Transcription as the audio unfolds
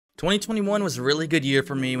2021 was a really good year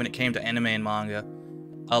for me when it came to anime and manga.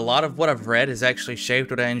 A lot of what I've read has actually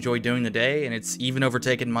shaped what I enjoy doing today, and it's even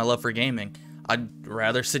overtaken my love for gaming. I'd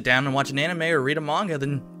rather sit down and watch an anime or read a manga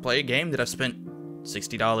than play a game that I've spent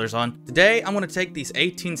 $60 on. Today, I'm going to take these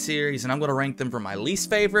 18 series and I'm going to rank them from my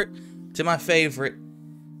least favorite to my favorite.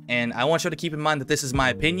 And I want you to keep in mind that this is my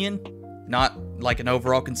opinion, not like an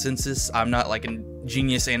overall consensus. I'm not like a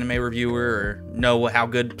genius anime reviewer or know how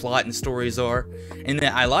good plot and stories are. And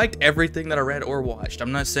that I liked everything that I read or watched.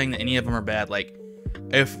 I'm not saying that any of them are bad. Like,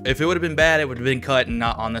 if it would have been bad, it would have been cut and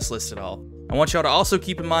not on this list at all. I want y'all to also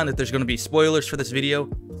keep in mind that there's going to be spoilers for this video.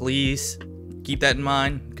 Please keep that in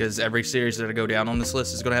mind, because every series that I go down on this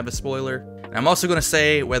list is going to have a spoiler. And I'm also going to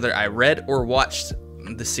say whether I read or watched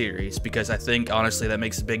the series, because I think, honestly, that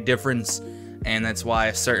makes a big difference. And that's why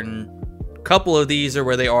a certain couple of these are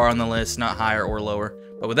where they are on the list, not higher or lower.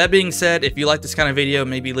 But with that being said, if you like this kind of video,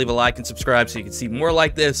 maybe leave a like and subscribe so you can see more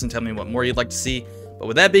like this and tell me what more you'd like to see. But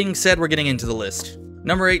with that being said, we're getting into the list.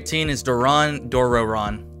 Number 18 is Doron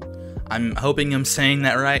Dororon. I'm hoping I'm saying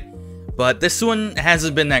that right, but this one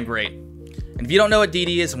hasn't been that great. And if you don't know what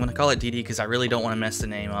DD is, I'm going to call it DD because I really don't want to mess the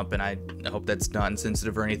name up, and I hope that's not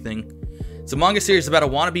insensitive or anything. It's a manga series about a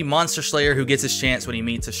wannabe monster slayer who gets his chance when he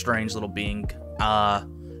meets a strange little being.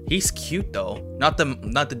 He's cute though. Not the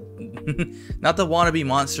wannabe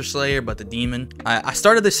monster slayer, but the demon. I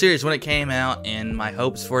started this series when it came out, and my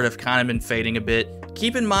hopes for it have kind of been fading a bit.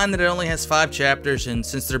 Keep in mind that it only has 5 chapters, and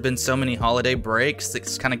since there have been so many holiday breaks,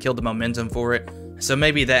 it's kind of killed the momentum for it. So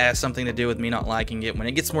maybe that has something to do with me not liking it. When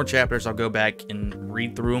it gets more chapters, I'll go back and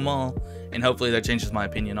read through them all, and hopefully that changes my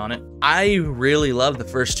opinion on it. I really loved the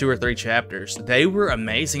first 2 or 3 chapters. They were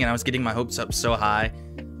amazing, and I was getting my hopes up so high.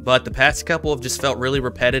 But the past couple have just felt really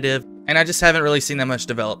repetitive, and I just haven't really seen that much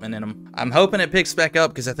development in them. I'm hoping it picks back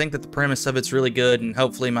up because I think that the premise of it's really good, and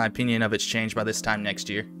hopefully my opinion of it's changed by this time next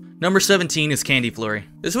year. Number 17 is Candy Flurry.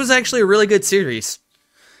 This was actually a really good series.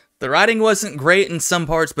 The writing wasn't great in some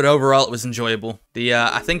parts, but overall it was enjoyable.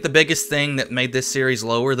 I think the biggest thing that made this series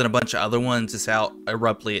lower than a bunch of other ones is how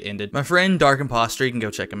abruptly it ended. My friend Dark Imposter, you can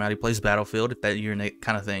go check him out. He plays Battlefield, if that's your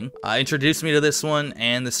kind of thing. Introduced me to this one,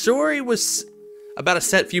 and the story was about a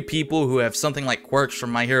set few people who have something like quirks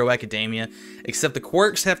from My Hero Academia, except the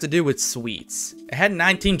quirks have to do with sweets. It had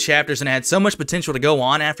 19 chapters and it had so much potential to go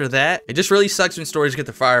on after that. It just really sucks when stories get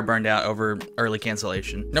their fire burned out over early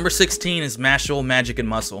cancellation. Number 16 is Mashle, Magic and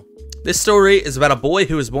Muscle. This story is about a boy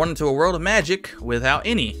who is born into a world of magic without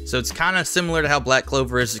any. So it's kind of similar to how Black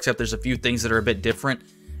Clover is, except there's a few things that are a bit different.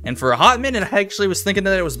 And for a hot minute, I actually was thinking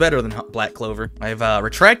that it was better than Black Clover. I've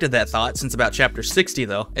retracted that thought since about chapter 60,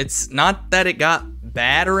 though. It's not that it got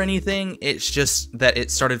bad or anything, it's just that it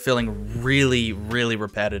started feeling really, really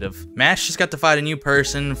repetitive. Mash just got to fight a new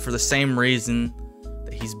person for the same reason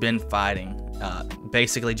that he's been fighting.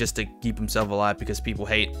 Basically just to keep himself alive because people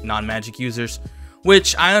hate non-magic users.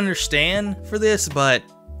 Which I understand for this, but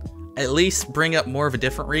at least bring up more of a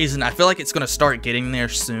different reason. I feel like it's going to start getting there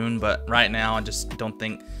soon, but right now I just don't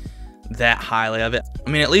think that highly of it. I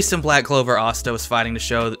mean, at least in Black Clover, Asta was fighting to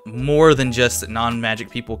show that more than just that non-magic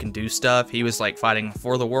people can do stuff. He was like fighting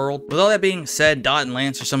for the world. With all that being said, Dot and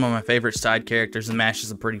Lance are some of my favorite side characters, and Mash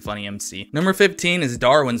is a pretty funny MC. Number 15 is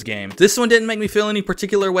Darwin's Game. This one didn't make me feel any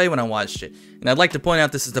particular way when I watched it. And I'd like to point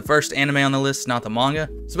out this is the first anime on the list, not the manga.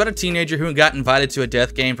 It's about a teenager who got invited to a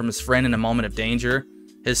death game from his friend in a moment of danger.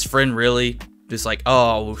 His friend really just like,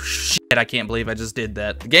 oh shit, I can't believe I just did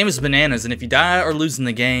that. The game is bananas, and if you die or lose in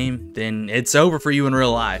the game, then it's over for you in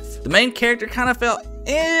real life. The main character kind of felt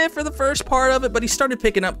for the first part of it, but he started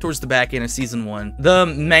picking up towards the back end of season 1. The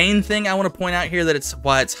main thing I want to point out here that it's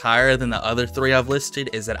why it's higher than the other 3 I've listed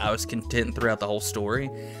is that I was content throughout the whole story.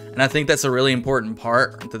 And I think that's a really important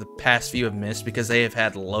part that the past few have missed because they have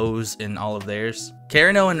had lows in all of theirs.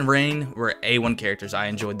 Karino and Rain were A1 characters. I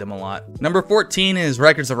enjoyed them a lot. Number 14 is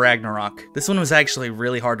Records of Ragnarok. This one was actually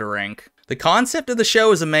really hard to rank. The concept of the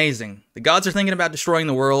show is amazing. The gods are thinking about destroying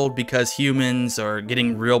the world because humans are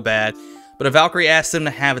getting real bad, but a Valkyrie asks them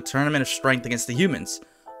to have a tournament of strength against the humans.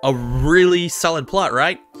 A really solid plot,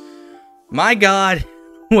 right? My god,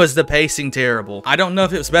 was the pacing terrible. I don't know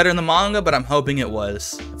if it was better in the manga, but I'm hoping it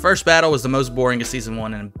was. The first battle was the most boring of season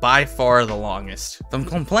 1 and by far the longest. If I'm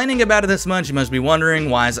complaining about it this much, you must be wondering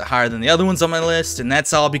why is it higher than the other ones on my list, and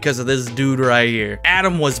that's all because of this dude right here.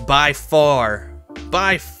 Adam was by far,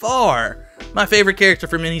 my favorite character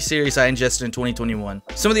from any series I ingested in 2021.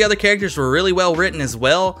 Some of the other characters were really well written as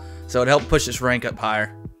well, so it helped push this rank up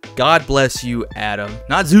higher. God bless you, Adam.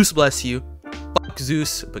 Not Zeus bless you. Fuck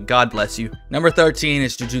Zeus, but God bless you. Number 13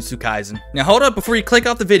 is Jujutsu Kaisen. Now hold up before you click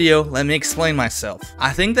off the video, let me explain myself.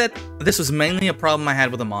 I think that this was mainly a problem I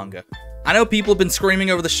had with the manga. I know people have been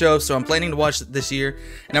screaming over the show, so I'm planning to watch it this year.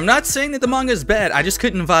 And I'm not saying that the manga is bad, I just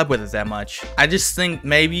couldn't vibe with it that much. I just think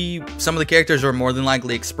maybe some of the characters are more than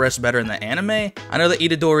likely expressed better in the anime. I know that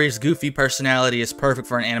Itadori's goofy personality is perfect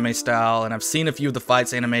for an anime style, and I've seen a few of the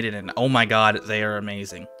fights animated, and oh my god, they are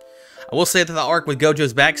amazing. I will say that the arc with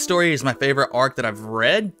Gojo's backstory is my favorite arc that I've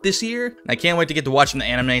read this year, and I can't wait to get to watching the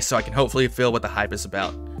anime so I can hopefully feel what the hype is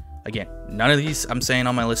about. Again, none of these I'm saying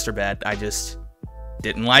on my list are bad, I just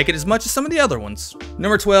didn't like it as much as some of the other ones.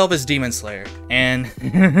 Number 12 is Demon Slayer, and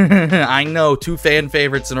I know, 2 fan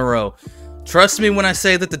favorites in a row. Trust me when I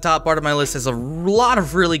say that the top part of my list has a lot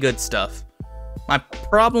of really good stuff. My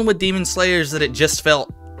problem with Demon Slayer is that it just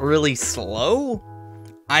felt really slow.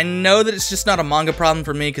 I know that it's just not a manga problem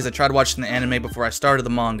for me because I tried watching the anime before I started the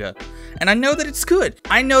manga. And I know that it's good.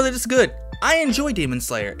 I know that it's good. I enjoy Demon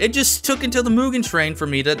Slayer. It just took until the Mugen Train for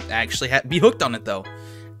me to actually be hooked on it though.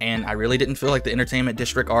 And I really didn't feel like the Entertainment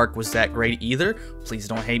District arc was that great either. Please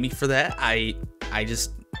don't hate me for that.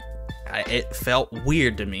 It felt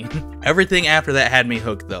weird to me. Everything after that had me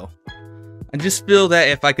hooked though. I just feel that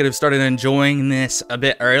if I could have started enjoying this a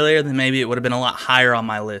bit earlier, then maybe it would have been a lot higher on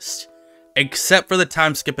my list. Except for the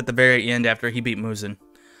time skip at the very end after he beat Muzan.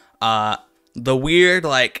 The weird,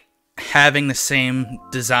 like, having the same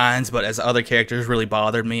designs but as other characters really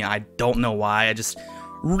bothered me. I don't know why, I just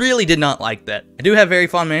really did not like that. I do have very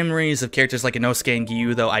fond memories of characters like Inosuke and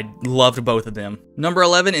Gyu, though I loved both of them. Number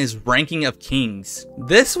 11 is Ranking of Kings.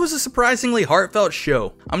 This was a surprisingly heartfelt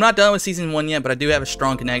show. I'm not done with season 1 yet, but I do have a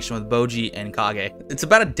strong connection with Boji and Kage. It's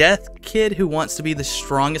about a deaf kid who wants to be the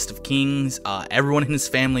strongest of kings. Everyone in his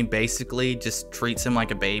family basically just treats him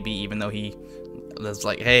like a baby, even though he was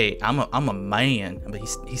like, hey, I'm a man, but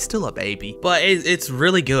he's still a baby. But it's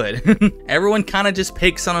really good. Everyone kind of just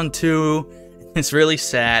picks on him too. It's really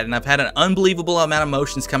sad, and I've had an unbelievable amount of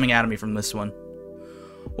emotions coming out of me from this one.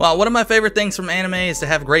 Well, one of my favorite things from anime is to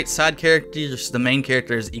have great side characters. The main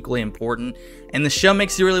character is equally important, and the show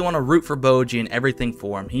makes you really want to root for Boji and everything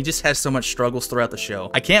for him. He just has so much struggles throughout the show.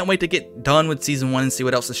 I can't wait to get done with season 1 and see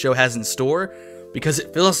what else the show has in store, because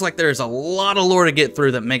it feels like there's a lot of lore to get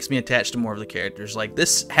through that makes me attached to more of the characters. Like,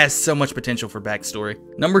 this has so much potential for backstory.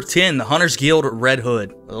 Number 10, the Hunter's Guild Red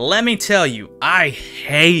Hood. Let me tell you, I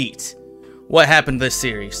hate what happened this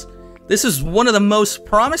series. This is one of the most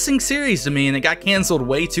promising series to me, and it got canceled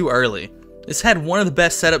way too early. This had one of the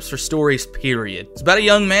best setups for stories, period. It's about a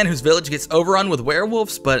young man whose village gets overrun with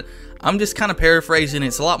werewolves, but I'm just kind of paraphrasing.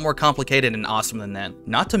 It's a lot more complicated and awesome than that.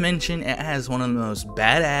 Not to mention, it has one of the most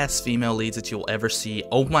badass female leads that you'll ever see.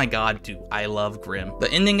 Oh my god, dude, I love Grimm.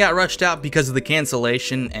 The ending got rushed out because of the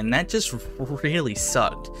cancellation, and that just really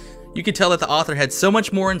sucked. You could tell that the author had so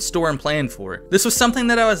much more in store and planned for it. This was something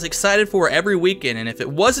that I was excited for every weekend, and if it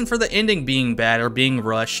wasn't for the ending being bad or being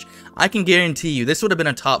rushed, I can guarantee you this would have been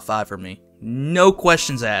a top 5 for me. No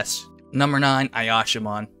questions asked. Number 9,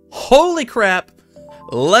 Ayashimon. Holy crap!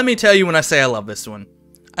 Let me tell you when I say I love this one.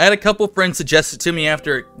 I had a couple friends suggest it to me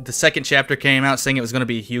after the second chapter came out, saying it was going to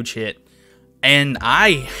be a huge hit. And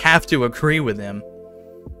I have to agree with them.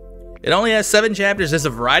 It only has 7 chapters as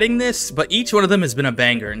of writing this, but each one of them has been a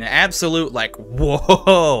banger. An absolute, like,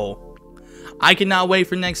 whoa. I cannot wait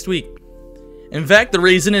for next week. In fact, the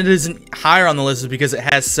reason it isn't higher on the list is because it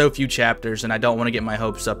has so few chapters, and I don't want to get my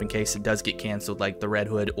hopes up in case it does get canceled like the Red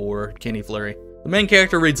Hood or Kenny Flurry. The main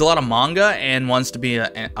character reads a lot of manga and wants to be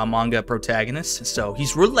a manga protagonist, so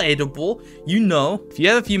he's relatable. You know, if you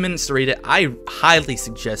have a few minutes to read it, I highly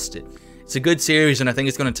suggest it. It's a good series, and I think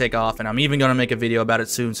it's going to take off, and I'm even going to make a video about it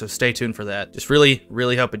soon, so stay tuned for that. Just really,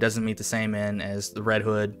 really hope it doesn't meet the same end as the Red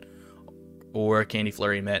Hood or Candy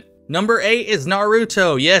Flurry met. Number 8 is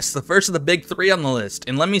Naruto. Yes, the first of the big 3 on the list,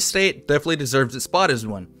 and let me state, it definitely deserves its spot as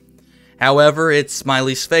one. However, it's my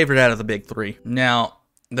least favorite out of the big 3. Now,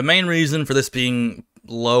 the main reason for this being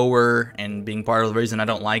lower and being part of the reason I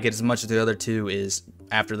don't like it as much as the other 2 is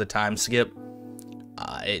after the time skip.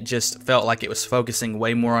 It just felt like it was focusing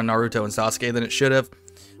way more on Naruto and Sasuke than it should have.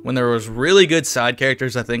 When there was really good side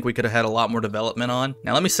characters, I think we could have had a lot more development on.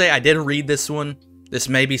 Now, let me say I did read this one. This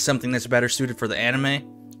may be something that's better suited for the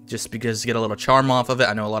anime, just because to get a little charm off of it.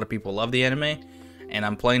 I know a lot of people love the anime, and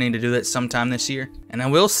I'm planning to do that sometime this year. And I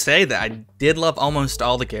will say that I did love almost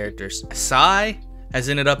all the characters. Sai has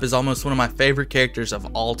ended up as almost one of my favorite characters of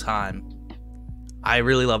all time. I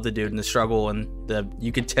really love the dude and the struggle, and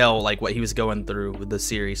you could tell like what he was going through with the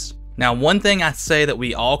series. Now, one thing I say that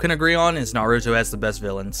we all can agree on is Naruto has the best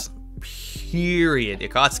villains. Period.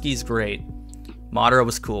 Akatsuki's great. Madara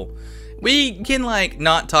was cool. We can like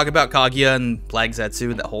not talk about Kaguya and Black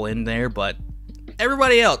Zetsu, that whole end there, but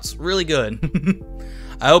everybody else really good.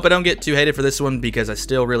 I hope I don't get too hated for this one because I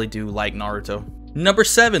still really do like Naruto. Number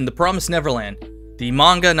 7, The Promised Neverland. The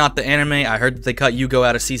manga, not the anime. I heard that they cut Yugo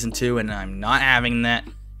out of season 2, and I'm not having that.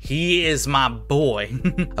 He is my boy.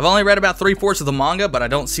 I've only read about 3/4 of the manga, but I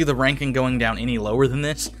don't see the ranking going down any lower than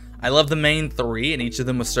this. I love the main 3, and each of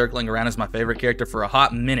them was circling around as my favorite character for a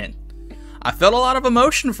hot minute. I felt a lot of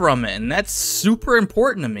emotion from it, and that's super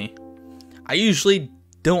important to me. I usually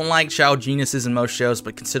don't like child geniuses in most shows,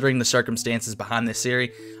 but considering the circumstances behind this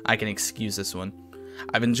series, I can excuse this one.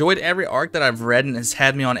 I've enjoyed every arc that I've read, and it's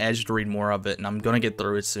had me on edge to read more of it, and I'm gonna get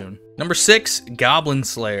through it soon. Number 6, Goblin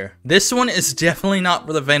Slayer. This one is definitely not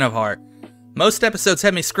for the faint of heart. Most episodes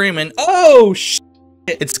have me screaming, "Oh shit!"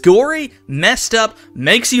 It's gory, messed up,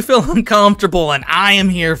 makes you feel uncomfortable, and I am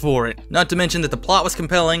here for it. Not to mention that the plot was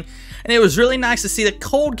compelling, and it was really nice to see that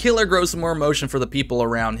Cold Killer grow some more emotion for the people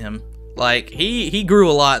around him. Like, he grew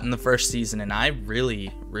a lot in the first season, and I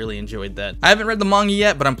really enjoyed that. I haven't read the manga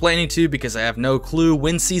yet, but I'm planning to because I have no clue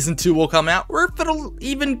when season 2 will come out, or if it'll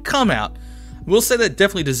even come out. We'll say that it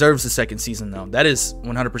definitely deserves the second season, though. That is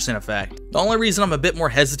 100% a fact. The only reason I'm a bit more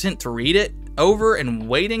hesitant to read it over and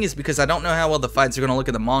waiting is because I don't know how well the fights are going to look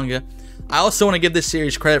in the manga. I also want to give this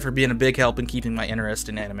series credit for being a big help in keeping my interest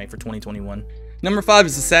in anime for 2021. Number 5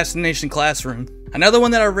 is Assassination Classroom. Another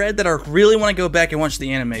one that I read that I really want to go back and watch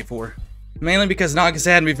the anime for. Mainly because Nagase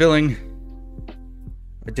had me feeling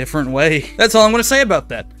a different way. That's all I'm going to say about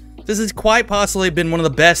that. This has quite possibly been one of the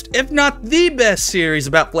best, if not the best series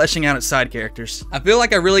about fleshing out its side characters. I feel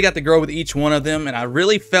like I really got to grow with each one of them, and I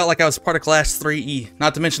really felt like I was part of Class 3E.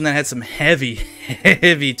 Not to mention that it had some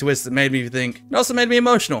heavy twists that made me think. It also made me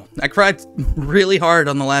emotional. I cried really hard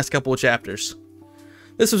on the last couple of chapters.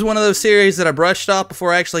 This was one of those series that I brushed off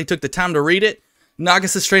before I actually took the time to read it.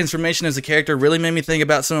 Nagasa's transformation as a character really made me think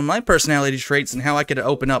about some of my personality traits and how I could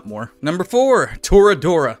open up more. Number 4,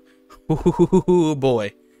 Toradora. Ooh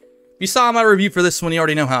boy. If you saw my review for this one, you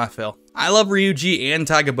already know how I feel. I love Ryuji and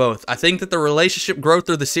Taiga both. I think that the relationship growth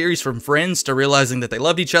through the series from friends to realizing that they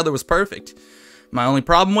loved each other was perfect. My only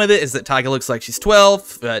problem with it is that Taiga looks like she's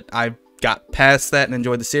 12, but I got past that and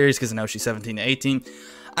enjoyed the series because I know she's 17 to 18.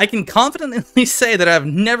 I can confidently say that I've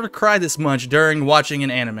never cried this much during watching an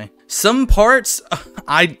anime. Some parts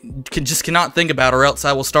I just cannot think about, or else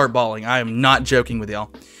I will start bawling. I am not joking with y'all.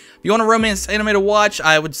 If you want a romance anime to watch,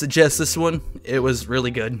 I would suggest this one. It was really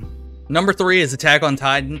good. Number 3 is Attack on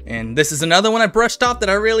Titan, and this is another one I brushed off that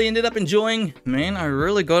I really ended up enjoying. Man, I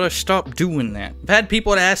really gotta stop doing that. I've had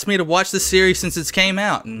people that asked me to watch this series since it came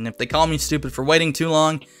out, and if they call me stupid for waiting too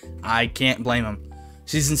long, I can't blame them.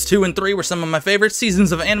 Seasons 2 and 3 were some of my favorite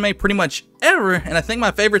seasons of anime pretty much ever, and I think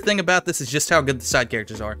my favorite thing about this is just how good the side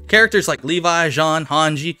characters are. Characters like Levi, Jean,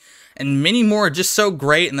 Hanji, and many more are just so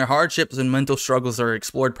great, and their hardships and mental struggles are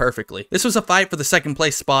explored perfectly. This was a fight for the second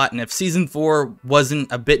place spot, and if Season 4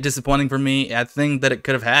 wasn't a bit disappointing for me, I think that it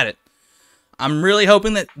could have had it. I'm really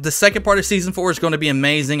hoping that the second part of Season 4 is going to be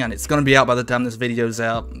amazing, and it's going to be out by the time this video's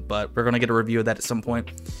out, but we're going to get a review of that at some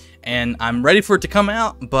point. And I'm ready for it to come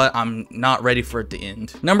out, but I'm not ready for it to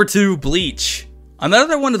end. Number 2, Bleach.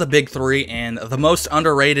 Another one of the big 3, and the most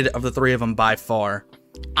underrated of the 3 of them by far.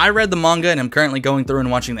 I read the manga, and I'm currently going through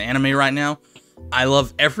and watching the anime right now. I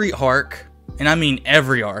love every arc, and I mean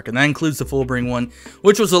every arc, and that includes the Fullbring one,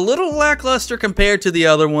 which was a little lackluster compared to the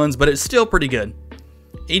other ones, but it's still pretty good.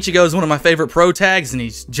 Ichigo is one of my favorite pro tags, and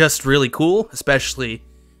he's just really cool, especially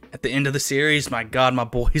at the end of the series. My god, my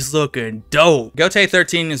boy's looking dope. Gotei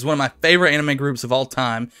 13 is one of my favorite anime groups of all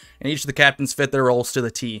time, and each of the captains fit their roles to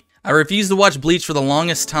the T. I refused to watch Bleach for the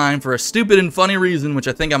longest time for a stupid and funny reason, which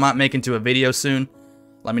I think I might make into a video soon.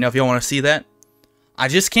 Let me know if y'all want to see that. I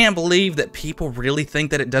just can't believe that people really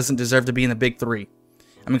think that it doesn't deserve to be in the big 3.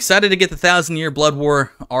 I'm excited to get the 1000-Year Blood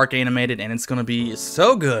War arc animated, and it's going to be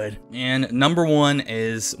so good. And number 1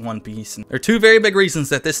 is One Piece. There are 2 very big reasons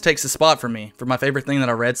that this takes a spot for me, for my favorite thing that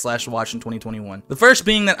I read / watched in 2021. The first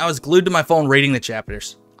being that I was glued to my phone reading the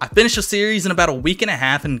chapters. I finished the series in about a week and a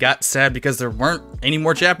half and got sad because there weren't any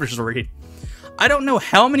more chapters to read. I don't know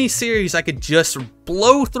how many series I could just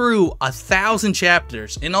blow through 1,000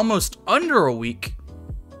 chapters in almost under a week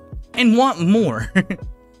and want more.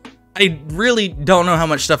 I really don't know how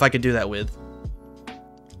much stuff I could do that with.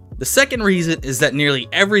 The second reason is that nearly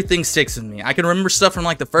everything sticks with me. I can remember stuff from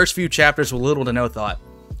like the first few chapters with little to no thought.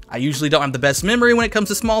 I usually don't have the best memory when it comes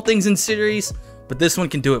to small things in series, but this one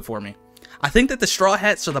can do it for me. I think that the Straw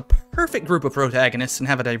Hats are the perfect group of protagonists and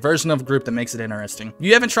have a diversion of group that makes it interesting. If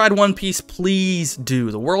you haven't tried One Piece, please do.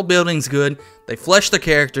 The world building's good. They flesh the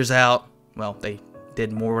characters out. Well, they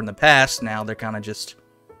did more in the past. Now they're kind of just...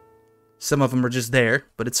 Some of them are just there,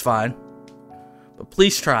 but it's fine. But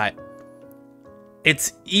please try it.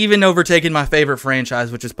 It's even overtaken my favorite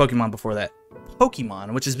franchise, which is Pokemon before that.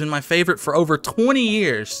 Pokemon, which has been my favorite for over 20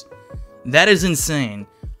 years. That is insane.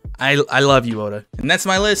 I love you, Oda. And that's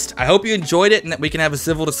my list. I hope you enjoyed it and that we can have a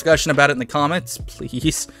civil discussion about it in the comments.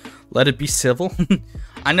 Please, let it be civil.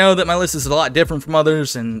 I know that my list is a lot different from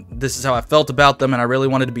others, and this is how I felt about them, and I really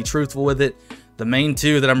wanted to be truthful with it. The main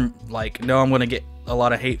two that I'm like, no, I'm going to get a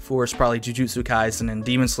lot of hate for is probably Jujutsu Kaisen and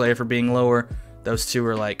Demon Slayer for being lower. Those two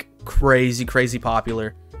are like crazy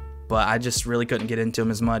popular, but I just really couldn't get into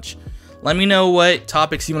them as much. Let me know what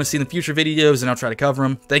topics you want to see in the future videos, and I'll try to cover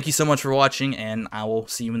them. Thank you so much for watching, and I will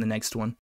see you in the next one.